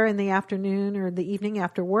prepare in the afternoon or the evening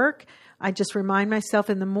after work. I just remind myself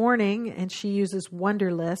in the morning, and she uses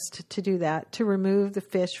Wonderlist to do that, to remove the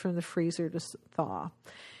fish from the freezer to thaw.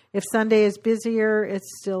 If Sunday is busier, it's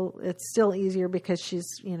still easier because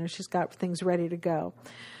she's got things ready to go.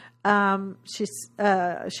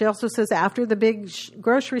 She also says after the big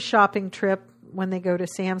grocery shopping trip, when they go to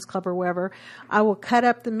Sam's Club or wherever, I will cut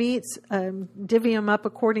up the meats, divvy them up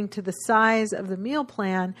according to the size of the meal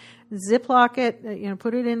plan, Ziploc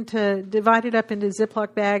it, divide it up into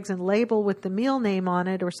Ziploc bags and label with the meal name on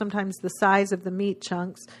it, or sometimes the size of the meat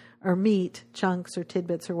chunks or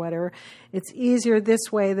tidbits or whatever. It's easier this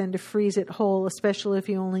way than to freeze it whole, especially if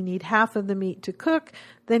you only need half of the meat to cook.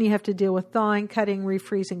 Then you have to deal with thawing, cutting,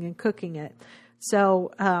 refreezing, and cooking it. So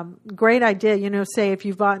great idea. Say if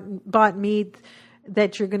you've bought meat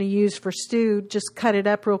that you're going to use for stew, just cut it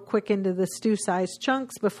up real quick into the stew-sized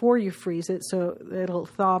chunks before you freeze it so it'll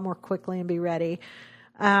thaw more quickly and be ready.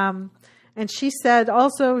 And she said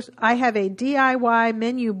also, I have a DIY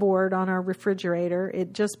menu board on our refrigerator.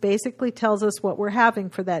 It just basically tells us what we're having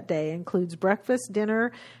for that day. It includes breakfast,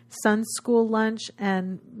 dinner, son's school lunch,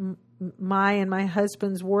 and my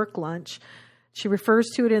husband's work lunch. She refers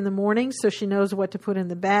to it in the morning so she knows what to put in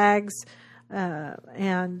the bags.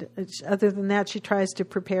 And other than that, she tries to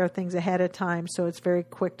prepare things ahead of time so it's very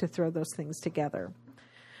quick to throw those things together.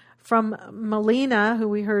 From Melina, who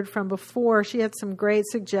we heard from before, she had some great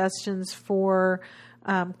suggestions for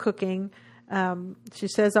cooking. She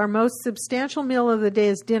says, our most substantial meal of the day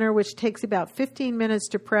is dinner, which takes about 15 minutes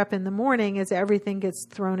to prep in the morning as everything gets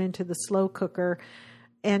thrown into the slow cooker.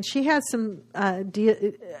 And she has some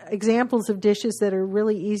examples of dishes that are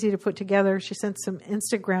really easy to put together. She sent some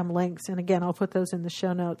Instagram links, and again, I'll put those in the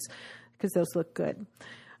show notes because those look good.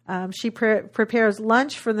 She prepares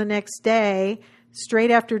lunch for the next day.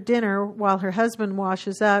 Straight after dinner, while her husband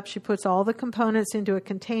washes up, she puts all the components into a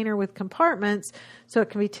container with compartments so it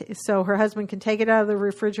can be so her husband can take it out of the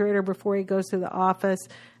refrigerator before he goes to the office.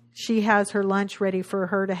 She has her lunch ready for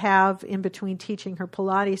her to have in between teaching her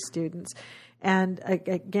Pilates students. And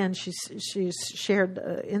again, she's shared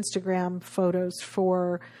Instagram photos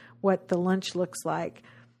for what the lunch looks like.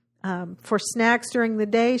 For snacks during the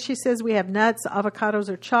day, she says we have nuts, avocados,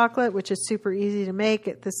 or chocolate, which is super easy to make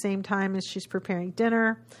at the same time as she's preparing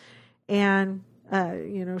dinner. And,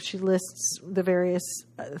 she lists the various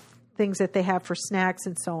things that they have for snacks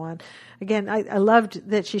and so on. Again, I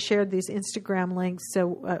loved that she shared these Instagram links,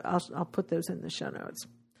 so I'll put those in the show notes.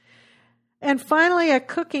 And finally, a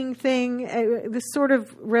cooking thing, this sort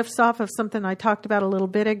of riffs off of something I talked about a little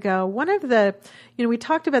bit ago. One of the, we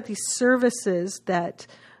talked about these services that,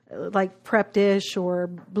 like Prep Dish or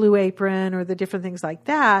Blue Apron or the different things like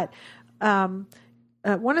that. One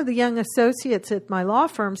of the young associates at my law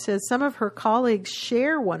firm says some of her colleagues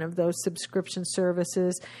share one of those subscription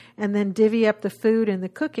services and then divvy up the food and the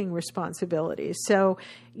cooking responsibilities. So,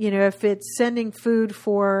 if it's sending food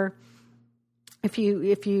for... If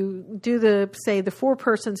you do the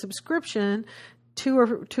 4-person subscription, two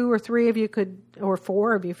or three of you could, or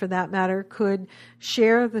 4 of you for that matter, could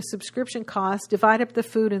share the subscription cost, divide up the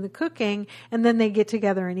food and the cooking, and then they get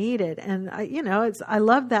together and eat it. And I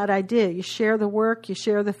love that idea. You share the work, you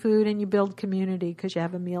share the food, and you build community because you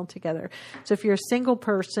have a meal together. So if you're a single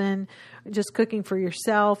person just cooking for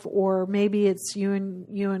yourself, or maybe it's you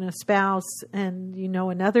and a spouse and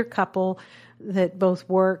another couple that both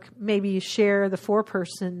work. Maybe you share the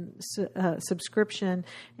 4-person subscription,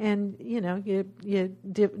 and you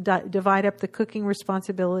divide up the cooking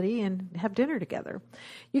responsibility and have dinner together.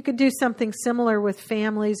 You could do something similar with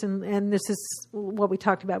families, and this is what we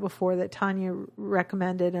talked about before that Tanya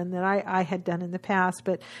recommended and that I had done in the past.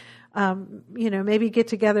 But maybe get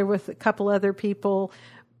together with a couple other people,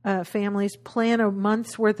 families, plan a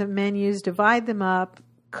month's worth of menus, divide them up.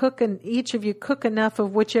 Each of you cook enough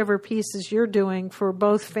of whichever pieces you're doing for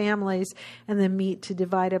both families, and then meet to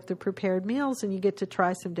divide up the prepared meals, and you get to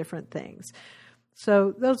try some different things.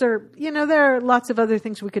 So those are, there are lots of other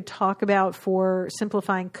things we could talk about for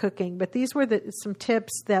simplifying cooking, but these were some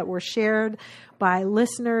tips that were shared by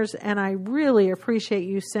listeners, and I really appreciate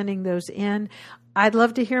you sending those in. I'd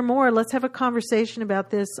love to hear more. Let's have a conversation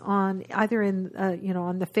about this on either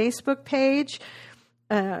on the Facebook page,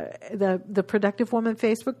 the Productive Woman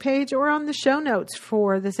Facebook page, or on the show notes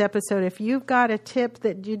for this episode. If you've got a tip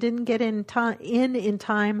that you didn't get in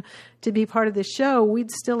time to be part of the show, we'd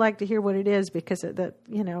still like to hear what it is, because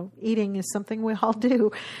eating is something we all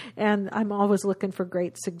do. And I'm always looking for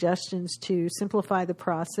great suggestions to simplify the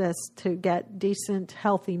process to get decent,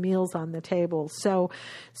 healthy meals on the table. So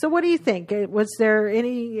what do you think? Was there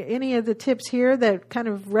any of the tips here that kind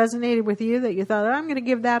of resonated with you that you thought, I'm going to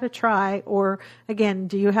give that a try? Or again,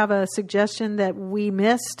 do you have a suggestion that we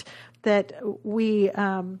missed that we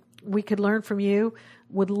could learn from you?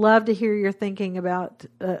 Would love to hear your thinking about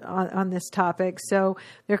on this topic. So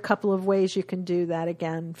there are a couple of ways you can do that.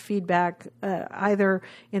 Again, feedback either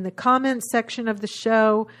in the comments section of the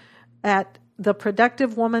show at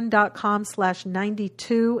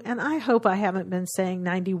theproductivewoman.com/92. And I hope I haven't been saying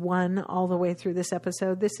 91 all the way through this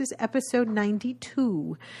episode. This is episode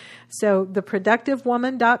 92. So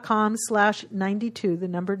theproductivewoman.com/92, the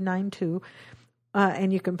number 92.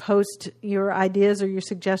 And you can post your ideas or your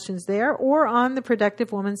suggestions there, or on the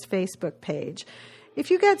Productive Woman's Facebook page.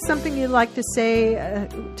 If you got something you'd like to say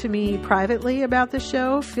to me privately about the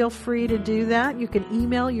show, feel free to do that. You can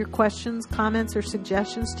email your questions, comments, or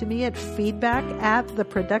suggestions to me at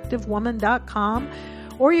feedback@theproductivewoman.com,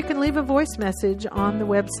 or you can leave a voice message on the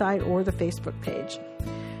website or the Facebook page.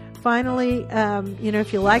 Finally,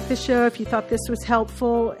 if you like the show, if you thought this was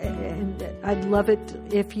helpful, and I'd love it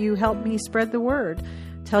if you help me spread the word.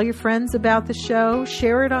 Tell your friends about the show.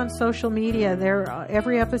 Share it on social media.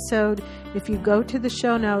 Every episode, if you go to the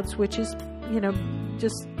show notes, which is,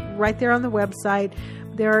 just right there on the website,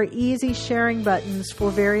 there are easy sharing buttons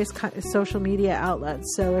for various social media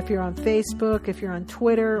outlets. So if you're on Facebook, if you're on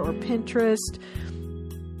Twitter or Pinterest,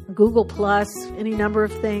 Google Plus, any number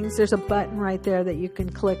of things, there's a button right there that you can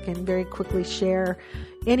click and very quickly share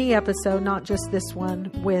any episode, not just this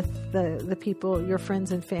one, with the people, your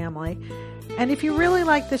friends and family. And if you really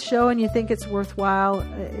like the show and you think it's worthwhile,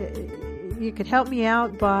 you could help me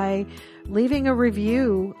out by leaving a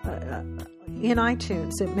review in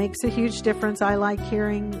iTunes. It makes a huge difference. I like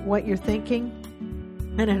hearing what you're thinking,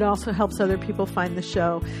 and it also helps other people find the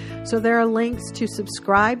show. So there are links to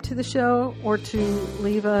subscribe to the show or to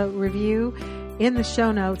leave a review in the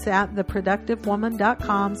show notes at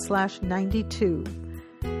theproductivewoman.com/92.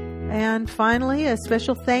 And finally, a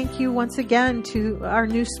special thank you once again to our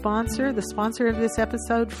new sponsor, the sponsor of this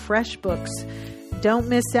episode, FreshBooks. Don't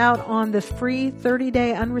miss out on the free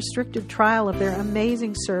 30-day unrestricted trial of their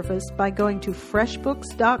amazing service by going to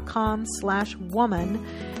freshbooks.com/woman.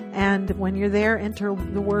 And when you're there, enter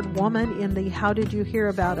the word woman in the How Did You Hear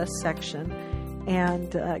About Us section.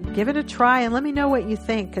 And give it a try and let me know what you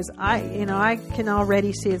think, because I can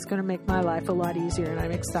already see it's going to make my life a lot easier, and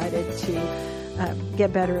I'm excited to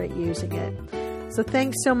get better at using it. So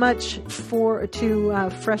thanks so much to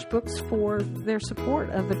FreshBooks for their support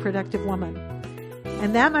of The Productive Woman.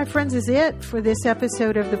 And that, my friends, is it for this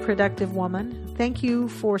episode of The Productive Woman. Thank you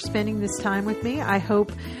for spending this time with me. I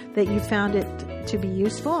hope that you found it to be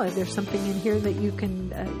useful. If there's something in here that you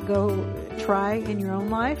can go try in your own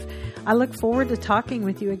life, I look forward to talking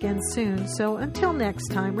with you again soon. So until next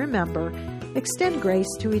time, remember, extend grace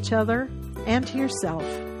to each other and to yourself,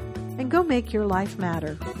 and go make your life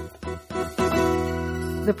matter.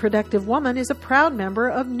 The Productive Woman is a proud member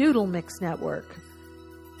of Noodle Mix Network.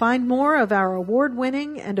 Find more of our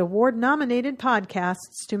award-winning and award-nominated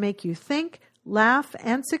podcasts to make you think, laugh,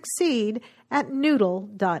 and succeed at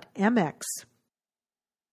noodle.mx.